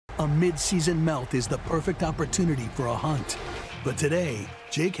A mid-season melt is the perfect opportunity for a hunt. But today,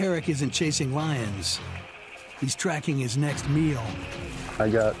 Jake Herrick isn't chasing lions. He's tracking his next meal. I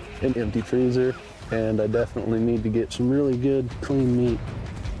got an empty freezer, and I definitely need to get some really good, clean meat.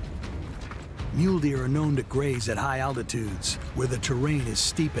 Mule deer are known to graze at high altitudes, where the terrain is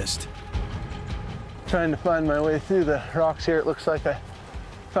steepest. Trying to find my way through the rocks here. It looks like I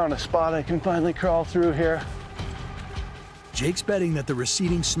found a spot I can finally crawl through here. Jake's betting that the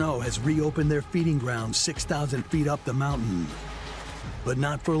receding snow has reopened their feeding ground 6,000 feet up the mountain. But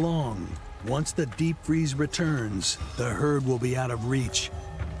not for long. Once the deep freeze returns, the herd will be out of reach.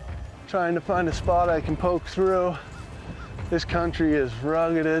 Trying to find a spot I can poke through. This country is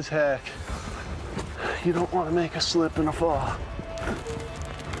rugged as heck. You don't want to make a slip and a fall.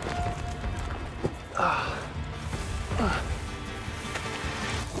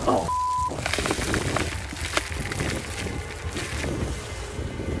 Oh.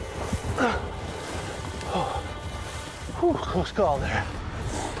 Whew, close call there.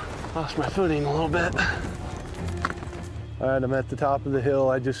 Lost my footing a little bit. All right, I'm at the top of the hill.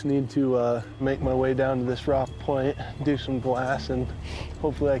 I just need to make my way down to this rock point, do some glass, and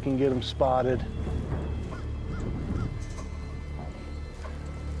hopefully I can get them spotted.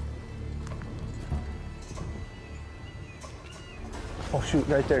 Oh shoot,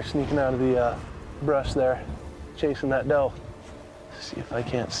 right there, sneaking out of the brush there, chasing that doe. See if I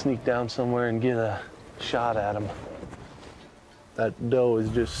can't sneak down somewhere and get a shot at him. That doe is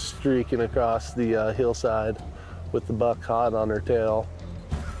just streaking across the hillside with the buck hot on her tail.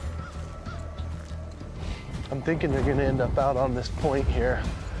 I'm thinking they're gonna end up out on this point here.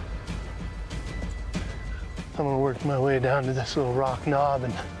 I'm gonna work my way down to this little rock knob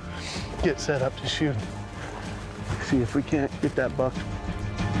and get set up to shoot. See if we can't get that buck.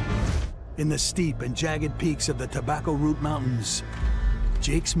 In the steep and jagged peaks of the Tobacco Root Mountains,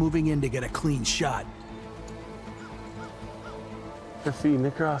 Jake's moving in to get a clean shot. They're feeding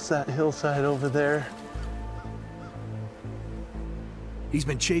across that hillside over there. He's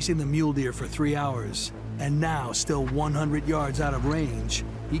been chasing the mule deer for 3 hours, and now, still 100 yards out of range,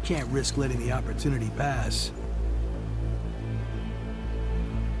 he can't risk letting the opportunity pass.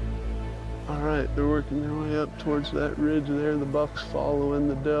 All right, they're working their way up towards that ridge there. The buck's following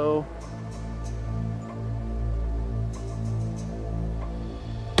the doe.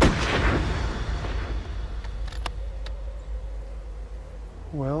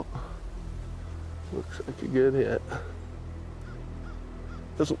 Well, looks like a good hit.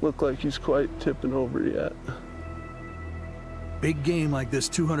 Doesn't look like he's quite tipping over yet. Big game like this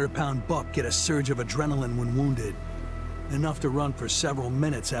 200-pound buck get a surge of adrenaline when wounded, enough to run for several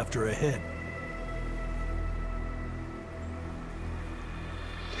minutes after a hit.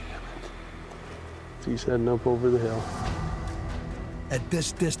 He's heading up over the hill. At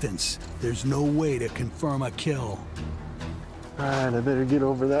this distance, there's no way to confirm a kill. All right, I better get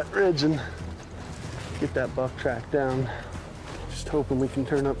over that ridge and get that buck tracked down. Just hoping we can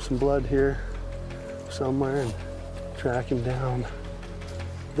turn up some blood here somewhere and track him down.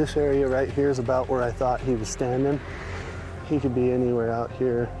 This area right here is about where I thought he was standing. He could be anywhere out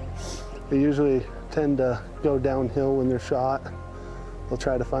here. They usually tend to go downhill when they're shot. They'll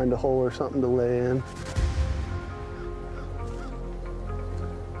try to find a hole or something to lay in.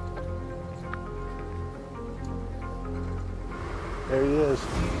 There he is.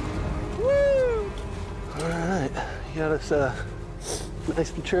 Woo! All right, he got us a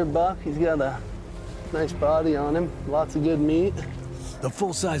nice mature buck. He's got a nice body on him, lots of good meat. The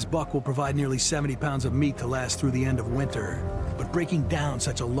full-size buck will provide nearly 70 pounds of meat to last through the end of winter. But breaking down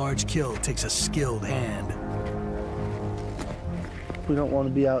such a large kill takes a skilled hand. We don't want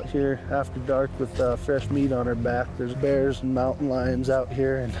to be out here after dark with fresh meat on our back. There's bears and mountain lions out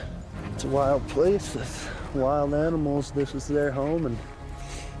here, and it's a wild place with wild animals. This is their home, and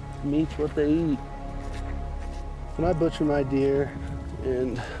meat's what they eat. When I butcher my deer,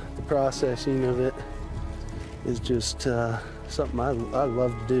 and the processing of it is just something I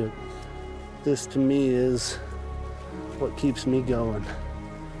love to do. This to me is what keeps me going.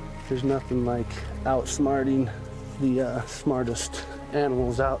 There's nothing like outsmarting the smartest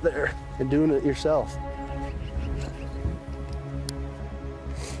animals out there and doing it yourself.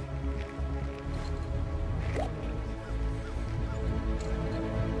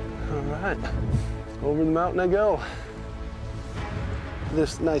 All right, over the mountain I go.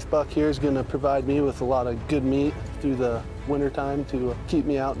 This nice buck here is going to provide me with a lot of good meat through the winter time to keep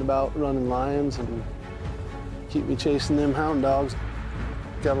me out and about running lions and keep me chasing them hound dogs.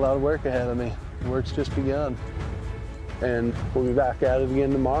 Got a lot of work ahead of me. The work's just begun. And we'll be back at it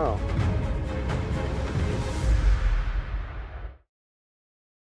again tomorrow.